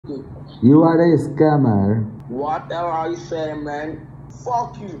You are a scammer. Whatever I say, man,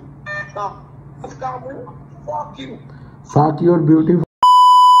 fuck you. Scammer, fuck you. Fuck your beautiful.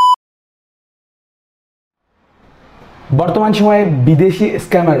 বর্তমান সময়ে বিদেশি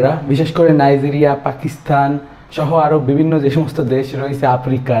স্ক্যামাররা বিশেষ করে Nigeria, Pakistan সহ আরো বিভিন্ন যে সমস্ত দেশ রয়েছে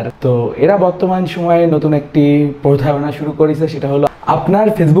আফ্রিকার, তো এরা বর্তমান সময়ে নতুন একটি প্রতারণা শুরু করেছে। সেটা হলো আপনার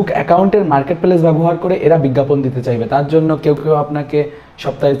ফেসবুক অ্যাকাউন্টের মার্কেট প্লেস ব্যবহার করে এরা বিজ্ঞাপন দিতে চাইবে। তার জন্য কেউ কেউ আপনাকে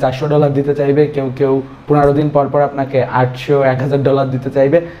সপ্তাহে $400 দিতে চাইবে, কেউ কেউ 15 দিন পর পর আপনাকে $800-1000 দিতে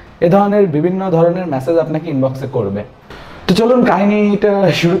চাইবে। এ ধরনের বিভিন্ন ধরনের মেসেজ আপনাকে ইনবক্সে করবে। তো চলুন কাহিনীটা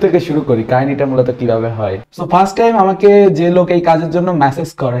শুরু থেকে শুরু করি। কাহিনীটা মূলত কিভাবে হয়। সো ফার্স্ট টাইম আমাকে যে লোক এই কাজের জন্য মেসেজ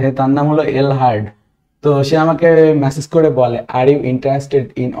করে তার নাম হলো এল হার্ড। তো সে আমাকে মেসেজ করে বলে, are you interested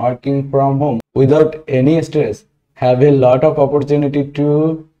in working from home without any stress, have a lot of opportunity to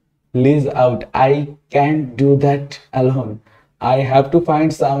lease out, I can't do that alone, I have to find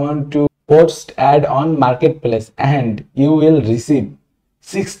someone to post ad on marketplace and you will receive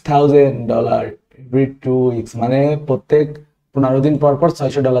 $6,000 every 2 weeks। মানে প্রত্যেক 15 দিন পর পর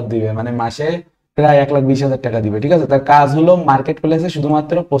 $600 দিবে, মানে মাসে প্রায় 1,20,000 টাকা দিবে। ঠিক আছে, তার কাজ হলো মার্কেট প্লেসে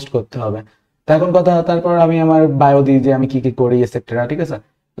শুধুমাত্র পোস্ট করতে হবে। তো এখন কথা, তারপর আমি আমার বায়ো দিই যে আমি কি কি করি এটসেট্রা। ঠিক আছে,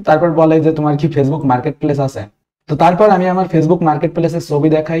 তারপর বলে যে তোমার কি ফেসবুক মার্কেট প্লেস আছে। তো তারপর আমি আমার ফেসবুক মার্কেট প্লেসের ছবি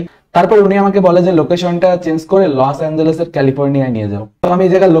দেখাই। তারপর উনি আমাকে বলে যে লোকেশনটা চেঞ্জ করে লস অ্যাঞ্জেলেসের ক্যালিফোর্নিয়ায় নিয়ে যাও। তো আমি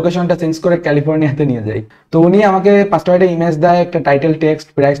এই জায়গায় লোকেশনটা চেঞ্জ করে ক্যালিফোর্নিয়াতে নিয়ে যাই। তো উনি আমাকে 5টা ইমেজ দেয়, একটা টাইটেল, টেক্সট,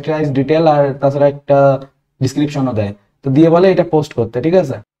 প্রাইস ডিটেল আর তাছাড়া একটা ডিসক্রিপশনও দেয়। তো দিয়ে বলে এটা পোস্ট করতে। ঠিক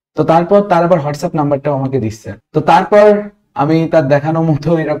আছে, তো তারপর তার আবার হোয়াটসঅ্যাপ নাম্বারটাও আমাকে দিচ্ছে। তো তারপর আমি তার দেখানো মতো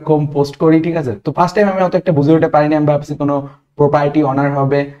এরকম পোস্ট করি। ঠিক আছে, তো ফার্স্ট টাইম আমি অত একটা বুঝে উঠতে পারিনি। আমি ভাবছি কোনো প্রপার্টি অনার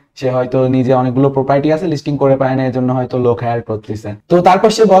হবে, সে হয়তো নিজে অনেকগুলো প্রপার্টি আছে লিস্টিং করে পায় না, এর জন্য হয়তো লোক হায়ার করতেছে। তো তারপর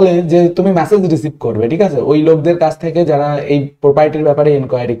সে বলে যে তুমি মেসেজ রিসিভ করবে, ঠিক আছে, ওই লোকদের কাছ থেকে যারা এই প্রপার্টির ব্যাপারে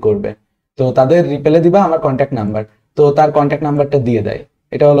ইনকোয়ারি করবে। তো তাদের রিপ্লে দিবা আমার কন্ট্যাক্ট নাম্বার। তো তার কন্ট্যাক্ট নাম্বারটা দিয়ে দেয়।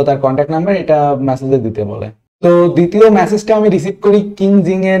 এটা হলো তার কন্ট্যাক্ট নাম্বার, এটা মেসেজে দিতে বলে। তো দ্বিতীয় মেসেজটা আমি রিসিভ করি কিং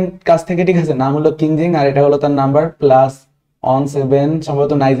জিং এর কাছ থেকে। ঠিক আছে, নাম হলো কিং জিং আর এটা হলো তার নাম্বার +17,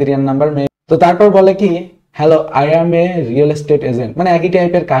 সম্ভবত নাইজেরিয়ান নাম্বার। তো তারপর বলে কি, hello, I am A real estate agent. মানে একই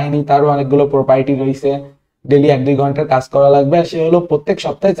টাইপের কাহিনী, তারও অনেকগুলো প্রপার্টি রয়েছে, ডেলি 1-2 ঘন্টার কাজ করা লাগবে, আর সে হলো প্রত্যেক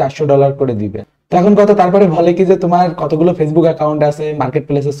সপ্তাহে $400 করে দিবে। তো এখন কথা, তারপরে বলে কি যে তোমার কতগুলো ফেসবুক অ্যাকাউন্ট আছে, মার্কেট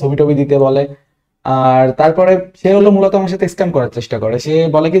প্লেসের ছবি টবি দিতে বলে। আর তারপরে সে হলো মূলত আমার সাথে স্ক্যাম করার চেষ্টা করে। সে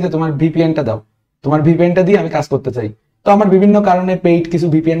বলে কি যে তোমার ভিপিএনটা দাও, তোমার ভিপিএনটা দিয়ে আমি কাজ করতে চাই। তো আমার বিভিন্ন কারণে পেইড কিছু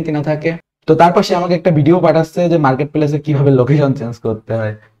ভিপিএন কেনা থাকে। তো তারপর সে আমাকে একটা ভিডিও পাঠাচ্ছে যে মার্কেট প্লেসে কিভাবে লোকেশন চেঞ্জ করতে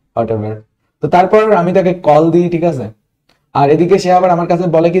হয়, হোয়াটএভার। তো তারপর আমি তাকে কল দিই। ঠিক আছে, আর এদিকে সে আবার আমার কাছে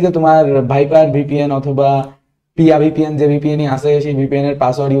বলে কি যে তোমার ভাইপার ভিপিএন অথবা পিয়া ভিপিএন, যে ভিপিএনই আছে সেই ভিপিএন এর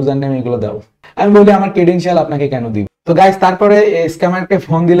পাসওয়ার্ড, ইউজার নেম এগুলো দাও। আমি বলি আমার ক্রেডেনশিয়াল আপনাকে কেন দিব। তো গাইস, তারপরে স্ক্যামারকে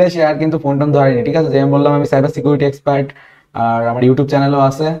ফোন দিলে সে আর কিন্তু ফোন টোন ধরেনি। ঠিক আছে, যে আমি বললাম আমি সাইবার সিকিউরিটি এক্সপার্ট আর আমার ইউটিউব চ্যানেলও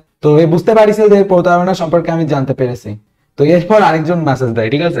আছে। তো এই বুঝতে পারিছে যে প্রতারণা সম্পর্কে আমি জানতে পেরেছি। তো এরপর আরেকজন মেসেজ দেয়।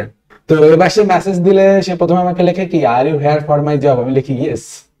 ঠিক আছে, তো এবার সে মেসেজ দিলে সে প্রথমে আমাকে লেখে কি, are you here for my job. আমি লিখি ইয়েস।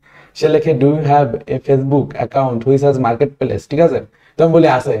 সে লেখে, do you have a Facebook account which has market place. ঠিক আছে, তো আমি বলি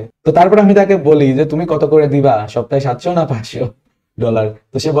আছে। তো তারপর আমি তাকে বলি যে তুমি কত করে দিবা, সপ্তাহে 700 না $500?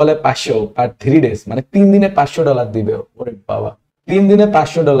 তো সে বলে 500 আর 3 days, মানে 3 দিনে $500 দিবে। ওরে বাবা, 3 দিনে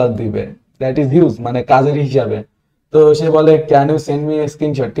 $500 দিবে, দ্যাট ইজ হিউজ, মানে কাজের হিসাবে। তো সে বলে can you send me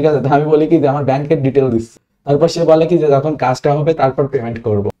screenshot. ঠিক আছে, তো আমি বলি কি যে আমার ব্যাংকের ডিটেল দিচ্ছি। তারপর সে বলে কি যে যখন কাজটা হবে তারপর পেমেন্ট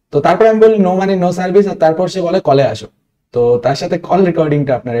করব। তো তারপর আমি বলি নো মানি নো সার্ভিস। আর তারপর সে বলে কলে আসো। তো তার সাথে কল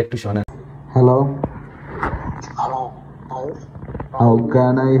রেকর্ডিংটা আপনারা একটু শোনেন। Hello, Hello. how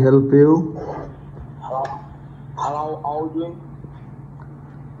can I help you? Hello. Hello. How are you doing?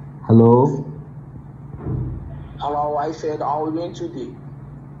 Hello, Hello. I said, how are you doing today?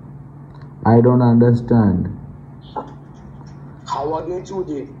 I don't understand. How are you doing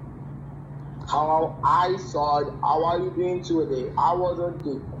today? Hello. I said, how are you doing today? How was your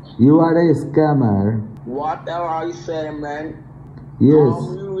day? You are a scammer. Whatever I say, man. Yes,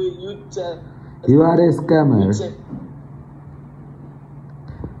 You tell. you are a scammer.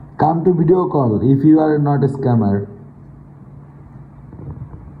 Come to video call if you are not a scammer.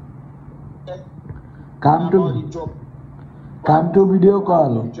 Come to video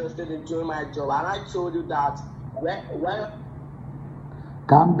call. I'm interested in doing my job, and I told you that when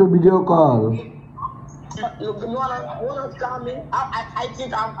Come to video call. you want to tell me, I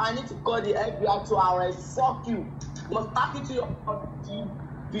think I need to call the FBI to arrest. Fuck you. You must talk to your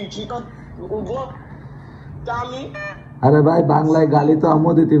bitch. You can't go tell me. আরে ভাই, বাংলায় গালি তো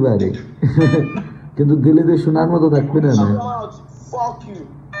আমিও দিতে পারি, কিন্তু দিলে তো শোনার মতো থাকবে না। Fuck you.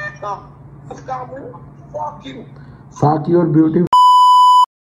 Fuck you. Fuck your beautiful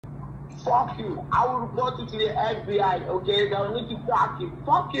fuck you. I will report you to the FBI, okay? They'll need to track you.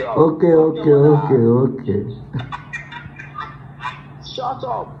 Fuck you. Okay. Shut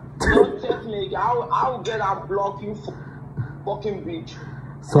up. Don't test me. I will get and block you, fucking bitch.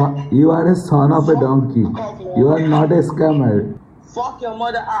 So you are a son of a donkey. You are not a scammer. Fuck your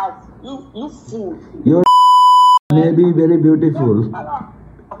mother ass. You fool. Your may be very beautiful.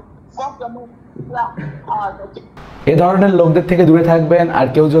 Fuck your mother ass. Okay. এই ধরনের লোকদের থেকে দূরে থাকবেন। আর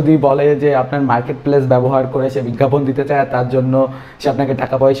কেউ যদি বলে যে আপনার মার্কেট প্লেস ব্যবহার করে সে বিজ্ঞাপন দিতে চায়, তার জন্য সে আপনাকে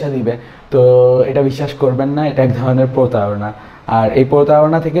টাকা পয়সা দিবে, তো এটা বিশ্বাস করবেন না, এটা এক ধরনের প্রতারণা। আর এই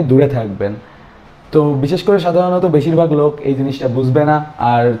প্রতারণা থেকে দূরে থাকবেন। তো বিশেষ করে সাধারণত বেশিরভাগ লোক এই জিনিসটা বুঝবে না,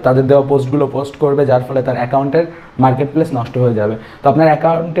 আর তাদের দেওয়া পোস্টগুলো পোস্ট করবে, যার ফলে তার অ্যাকাউন্টের মার্কেট প্লেস নষ্ট হয়ে যাবে। তো আপনার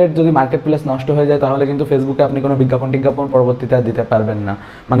অ্যাকাউন্টের যদি মার্কেট প্লেস নষ্ট হয়ে যায়, তাহলে কিন্তু ফেসবুকে আপনি কোনো বিজ্ঞাপন পরবর্তীতে আর দিতে পারবেন না।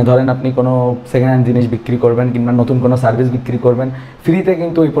 মানে ধরেন আপনি কোনো সেকেন্ড হ্যান্ড জিনিস বিক্রি করবেন কিংবা নতুন কোনো সার্ভিস বিক্রি করবেন, ফ্রিতে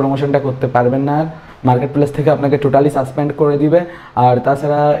কিন্তু ওই প্রমোশনটা করতে পারবেন না। আর মার্কেট প্লেস থেকে আপনাকে টোটালি সাসপেন্ড করে দিবে। আর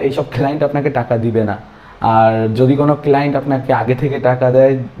তাছাড়া এইসব ক্লায়েন্ট আপনাকে টাকা দিবে না। আর যদি কোনো ক্লায়েন্ট আপনাকে আগে থেকে টাকা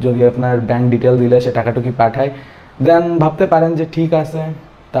দেয়, যদি আপনার ব্যাংক ডিটেল দিলে সে টাকাটুকি পাঠায়, দেন ভাবতে পারেন যে ঠিক আছে,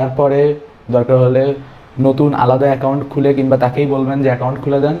 তারপরে দরকার হলে নতুন আলাদা অ্যাকাউন্ট খুলে কিংবা তাকেই বলবেন যে অ্যাকাউন্ট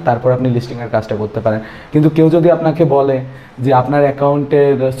খুলে দেন, তারপর আপনি লিস্টিংয়ের কাজটা করতে পারেন। কিন্তু কেউ যদি আপনাকে বলে যে আপনার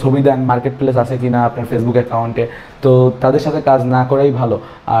অ্যাকাউন্টের ছবি দেন, মার্কেট প্লেস আছে কি না আপনার ফেসবুক অ্যাকাউন্টে, তো তাদের সাথে কাজ না করাই ভালো।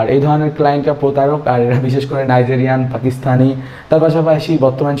 আর এই ধরনের ক্লায়েন্টরা প্রতারক, আর এরা বিশেষ করে নাইজেরিয়ান, পাকিস্তানি, তার পাশাপাশি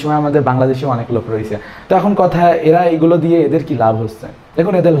বর্তমান সময়ে আমাদের বাংলাদেশেও অনেক লোক রয়েছে। তো এখন কথা, এরা এইগুলো দিয়ে এদের কি লাভ হচ্ছে?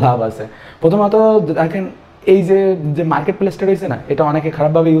 দেখুন, এদের লাভ আছে। প্রথমত দেখেন, এই যে মার্কেট প্লেসটা রয়েছে না, এটা অনেকে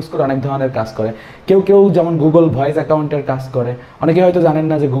খারাপভাবে ইউজ করে অনেক ধরনের কাজ করে। কেউ যেমন গুগল ভয়েস অ্যাকাউন্টের কাজ করে, অনেকে হয়তো জানেন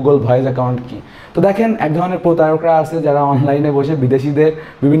না যে গুগল ভয়েস অ্যাকাউন্ট কি। তো দেখেন, এক ধরনের প্রতারকরা আছে যারা অনলাইনে বসে বিদেশিদের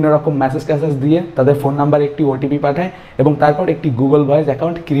বিভিন্ন রকম মেসেজ দিয়ে তাদের ফোন নাম্বারে একটি ওটিপি পাঠায় এবং তারপর একটি গুগল ভয়েস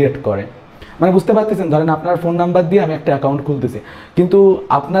অ্যাকাউন্ট ক্রিয়েট করে। মানে বুঝতে পারতেছেন, ধরেন আপনার ফোন নাম্বার দিয়ে আমি একটা অ্যাকাউন্ট খুলতেছি, কিন্তু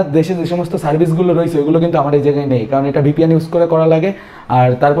আপনার দেশে যে সমস্ত সার্ভিসগুলো রয়েছে ওইগুলো কিন্তু আমার এই জায়গায় নেই, কারণ এটা ভিপিএন ইউজ করা লাগে। আর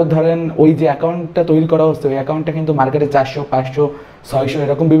তারপর ধরেন ওই যে অ্যাকাউন্টটা তৈরি করা হচ্ছে, ওই অ্যাকাউন্টটা কিন্তু মার্কেটে 400, 500, 600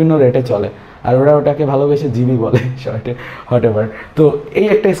 এরকম বিভিন্ন রেটে চলে, আর ওরা ওটাকে ভালোবেসে জিবি বলে, শর্টে হোয়াটএভার। তো এই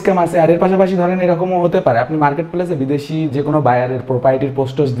একটা স্ক্যাম আছে। আর এর পাশাপাশি ধরেন এরকমও হতে পারে, আপনি মার্কেট প্লেসে বিদেশি যে কোনো বায়ারের প্রোপাইটির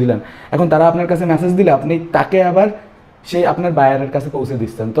পোস্টস দিলেন, এখন তারা আপনার কাছে মেসেজ দিলে আপনি তাকে আবার সেই আপনার বায়ারের কাছে পৌঁছে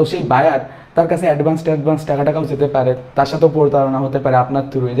দিচ্ছেন। তো সেই বায়ার তার কাছে অ্যাডভান্স টাকাও যেতে পারে, তার সাথেও প্রতারণা হতে পারে আপনার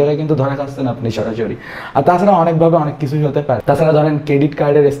থ্রু। এই জায়গায় কিন্তু ধরা খাচ্ছেন আপনি সরাসরি। আর তাছাড়া অনেকভাবে অনেক কিছুই হতে পারে। তাছাড়া ধরেন ক্রেডিট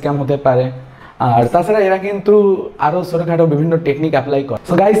কার্ডের স্ক্যাম হতে পারে। আর তাছাড়া এরা কিন্তু আরও ছোটোখাটো বিভিন্ন টেকনিক অ্যাপ্লাই করে।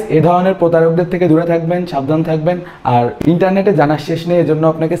 সো গাইস, এই ধরনের প্রতারকদের থেকে দূরে থাকবেন, সাবধান থাকবেন। আর ইন্টারনেটে জানার শেষ নেই, এজন্য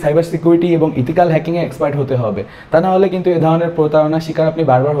আপনাকে সাইবার সিকিউরিটি এবং ইথিক্যাল হ্যাকিংয়ে এক্সপার্ট হতে হবে। তা না হলে কিন্তু এই ধরনের প্রতারণার শিকার আপনি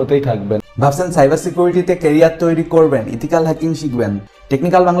বারবার হতেই থাকবেন। ভাবছেন সাইবার সিকিউরিটিতে ক্যারিয়ার তৈরি করবেন, ইথিক্যাল হ্যাকিং শিখবেন?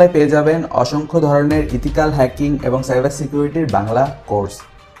 টেকনিক্যাল বাংলায় পেয়ে যাবেন অসংখ্য ধরনের ইথিক্যাল হ্যাকিং এবং সাইবার সিকিউরিটির বাংলা কোর্স।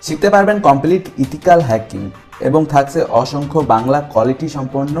 শিখতে পারবেন কমপ্লিট ইথিক্যাল হ্যাকিং এবং থাকছে অসংখ্য বাংলা কোয়ালিটি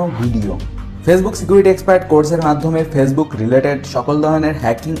সম্পন্ন ভিডিও। ফেসবুক সিকিউরিটি এক্সপার্ট কোর্সের মাধ্যমে ফেসবুক রিলেটেড সকল ধরনের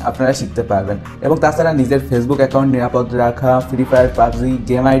হ্যাকিং আপনারা শিখতে পারবেন এবং তাছাড়া নিজের ফেসবুক অ্যাকাউন্ট নিরাপদ রাখা, free fire, PUBG,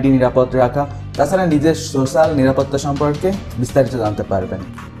 game ID নিরাপদ রাখা, তাছাড়া নিজের সোশ্যাল নিরাপত্তা সম্পর্কে বিস্তারিত জানতে পারবেন।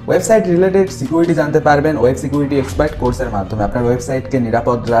 ওয়েবসাইট রিলেটেড সিকিউরিটি জানতে পারবেন ওয়েব সিকিউরিটি এক্সপার্ট কোর্সের মাধ্যমে। আপনার ওয়েবসাইটকে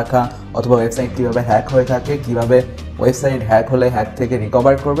নিরাপদ রাখা অথবা ওয়েবসাইট কীভাবে হ্যাক হয়ে থাকে, কীভাবে ওয়েবসাইট হ্যাক হলে হ্যাক থেকে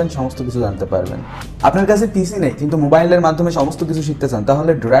রিকভার করবেন, সমস্ত কিছু জানতে পারবেন। আপনার কাছে পিসি নেই কিন্তু মোবাইলের মাধ্যমে সমস্ত কিছু শিখতে চান,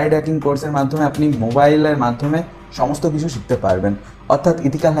 তাহলে ড্রাইড হ্যাকিং কোর্সের মাধ্যমে আপনি মোবাইলের মাধ্যমে সমস্ত কিছু শিখতে পারবেন। অর্থাৎ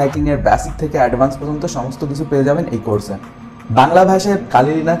ইথিক্যাল হ্যাকিংয়ের বেসিক থেকে অ্যাডভান্স পর্যন্ত সমস্ত কিছু পেয়ে যাবেন এই কোর্সে। বাংলা ভাষায়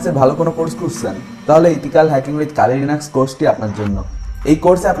কালি লিনাক্সের ভালো কোনো কোর্স খুঁজছেন, তাহলে ethical hacking with Kali Linux কোর্সটি আপনার জন্য। এই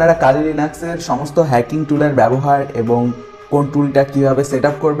কোর্সে আপনারা কালি লিনাক্সের সমস্ত হ্যাকিং টুলের ব্যবহার এবং কোন টুলটা কীভাবে সেট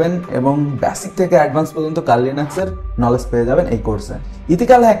আপ করবেন এবং বেসিক থেকে অ্যাডভান্স পর্যন্ত কালি লিনাক্সের নলেজ পেয়ে যাবেন এই কোর্সে।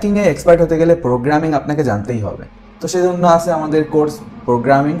 ইথিক্যাল হ্যাকিংয়ে এক্সপার্ট হতে গেলে প্রোগ্রামিং আপনাকে জানতেই হবে, তো সেজন্য আছে আমাদের course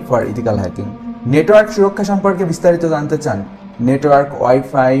programming for ethical hacking. Network সুরক্ষা সম্পর্কে বিস্তারিত জানতে চান, নেটওয়ার্ক,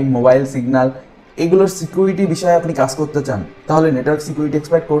 ওয়াইফাই, মোবাইল সিগন্যাল, এগুলোর সিকিউরিটি বিষয়ে আপনি কাজ করতে চান, তাহলে নেটওয়ার্ক সিকিউরিটি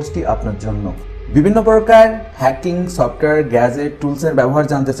এক্সপার্ট কোর্সটি আপনার জন্য। বিভিন্ন প্রকার হ্যাকিং সফটওয়্যার, গ্যাজেট, টুলসের ব্যবহার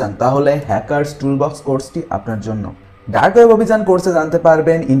জানতে চান, তাহলে হ্যাকার্স টুলবক্স কোর্সটি আপনার জন্য। ডার্ক ওয়েব অভিযান কোর্সে জানতে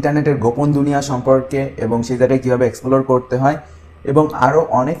পারবেন ইন্টারনেটের গোপন দুনিয়া সম্পর্কে এবং সেই জায়গায় কীভাবে এক্সপ্লোর করতে হয় এবং আরও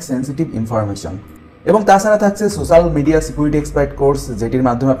অনেক সেন্সিটিভ ইনফরমেশন। এবং তাছাড়া থাকছে social media security expert course, যেটির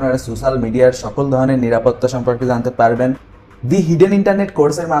মাধ্যমে আপনারা সোশ্যাল মিডিয়ার সকল ধরনের নিরাপত্তা সম্পর্কে জানতে পারবেন। দি হিডেন ইন্টারনেট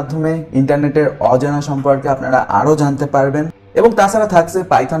কোর্সের মাধ্যমে ইন্টারনেটের অজানা সম্পর্কে আপনারা আরও জানতে পারবেন। এবং তাছাড়া থাকছে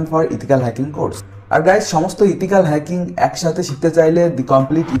Python for ethical hacking course. R guys, সমস্ত ইথিক্যাল হ্যাকিং একসাথে শিখতে চাইলে দি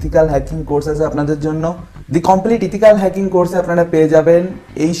কমপ্লিট ইথিক্যাল হ্যাকিং কোর্স আছে আপনাদের জন্য, দি কমপ্লিট ইথিক্যাল হ্যাকিং কোর্সে আপনারা পেয়ে যাবেন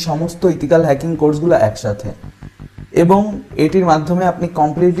এই সমস্ত ইথিক্যাল হ্যাকিং কোর্সগুলো একসাথে, এবং এটির মাধ্যমে আপনি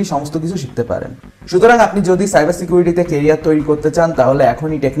কমপ্লিটলি সমস্ত কিছু শিখতে পারেন। সুতরাং আপনি যদি সাইবার সিকিউরিটিতে কেরিয়ার তৈরি করতে চান তাহলে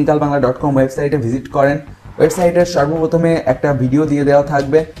এখনই technicalbangla.com ওয়েবসাইটে ভিজিট করেন। ওয়েবসাইটের সর্বপ্রথমে একটা ভিডিও দিয়ে দেওয়া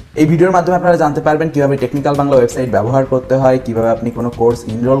থাকবে। এই ভিডিওর মাধ্যমে আপনারা জানতে পারবেন কিভাবে টেকনিক্যাল বাংলা ওয়েবসাইট ব্যবহার করতে হয়, কিভাবে আপনি কোনো কোর্স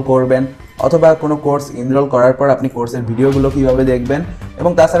এনরোল করবেন, অথবা কোনো কোর্স এনরোল করার পর আপনি কোর্সের ভিডিওগুলো কিভাবে দেখবেন,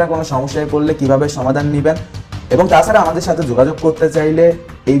 এবং তাছাড়া কোনো সমস্যায় পড়লে কিভাবে সমাধান নেবেন। এবং তাছাড়া আমাদের সাথে যোগাযোগ করতে চাইলে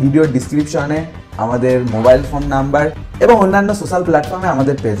এই ভিডিওর ডিসক্রিপশনে আমাদের মোবাইল ফোন নাম্বার এবং অন্যান্য সোশ্যাল প্ল্যাটফর্মে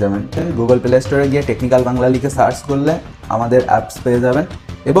আমাদের পেয়ে যাবেন। গুগল প্লে স্টোরে গিয়ে টেকনিক্যাল বাংলা লিখে সার্চ করলে আমাদের অ্যাপস পেয়ে যাবেন।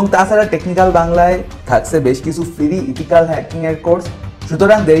 এবং তাছাড়া টেকনিক্যাল বাংলায় থাকছে বেশ কিছু ফ্রি ইথিক্যাল হ্যাকিং এর কোর্স।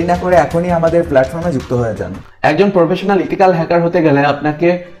 সুতরাং দেরি না করে এখনই আমাদের প্ল্যাটফর্মে যুক্ত হয়ে যান। একজন প্রফেশনাল ইথিক্যাল হ্যাকার হতে গেলে আপনাকে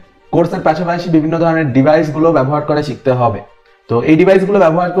কোর্সের পাশাপাশি বিভিন্ন ধরনের ডিভাইসগুলো ব্যবহার করে শিখতে হবে। তো এই ডিভাইসগুলো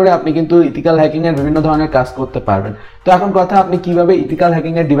ব্যবহার করে আপনি কিন্তু ইথিক্যাল হ্যাকিং এর বিভিন্ন ধরনের কাজ করতে পারবেন। তো এখন কথা, আপনি কিভাবে ইথিক্যাল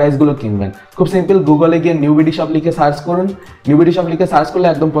হ্যাকিং এর ডিভাইসগুলো কিনবেন? খুব সিম্পল, গুগলে গিয়ে নিউবিডি শপ লিখে সার্চ করুন। নিউবিডি শপ লিখে সার্চ করলে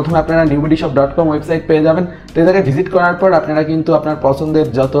একদম প্রথমে আপনারা newbidishop.com ওয়েবসাইট পেয়ে যাবেন। তো এই জায়গায় ভিজিট করার পর আপনারা কিন্তু আপনার পছন্দের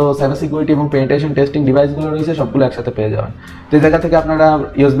যত সাইবার সিকিউরিটি এবং পেনিট্রেশন টেস্টিং ডিভাইসগুলো রয়েছে সবগুলো একসাথে পেয়ে যাবেন। তো এই জায়গা থেকে আপনারা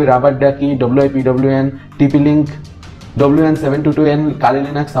USB রাবার ডাকি, WIPWN, TP-Link, WN722N, Kali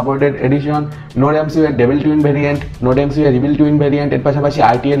Linux supported edition, Node MCU এর Devil Twin variant, Node MCU এর Evil Twin variant, এর পাশাপাশি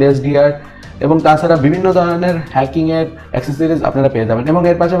ITL SDR এবং তাছাড়া বিভিন্ন ধরনের হ্যাকিং এর অ্যাক্সেসরিজ আপনারা পেয়ে যাবেন। এবং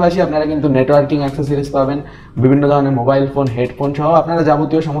এর পাশাপাশি আপনারা কিন্তু নেটওয়ার্কিং অ্যাক্সেসরিজ পাবেন, বিভিন্ন ধরনের মোবাইল ফোন, হেডফোন সহ আপনারা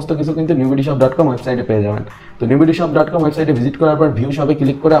যাবতীয় সমস্ত কিছু কিন্তু newbidishop.com ওয়েবসাইটে পেয়ে যাবেন। তো newbidishop.com ওয়েবসাইটে ভিজিট করার পর ভিউ শপে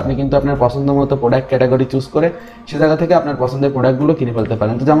ক্লিক করে আপনি কিন্তু আপনার পছন্দ মতো প্রোডাক্ট ক্যাটাগরি চুজ করে সে জায়গা থেকে আপনার পছন্দের প্রোডাক্টগুলো কিনে ফেলতে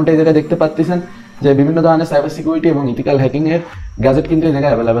পারেন। তো যেমনটা এই জায়গায় দেখতে পাচ্ছেন যে বিভিন্ন ধরনের সাইবার সিকিউরিটি এবং ইথিক্যাল হ্যাকিং এর গ্যাজেট কিন্তু এই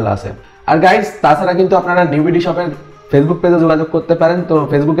জায়গায় অ্যাভেলেবেল আছে। আর গাইস, তাছাড়া কিন্তু আপনারা নিউবিডি শপের ফেসবুক পেজে যোগাযোগ করতে পারেন। তো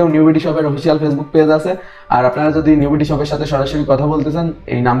ফেসবুকেও নিউবিডি শপের অফিসিয়াল ফেসবুক পেজ আছে। আর আপনারা যদি নিউবিডি শপের সাথে সরাসরি কথা বলতে চান,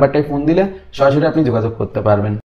 এই নাম্বারটায় ফোন দিলে সরাসরি আপনি যোগাযোগ করতে পারবেন।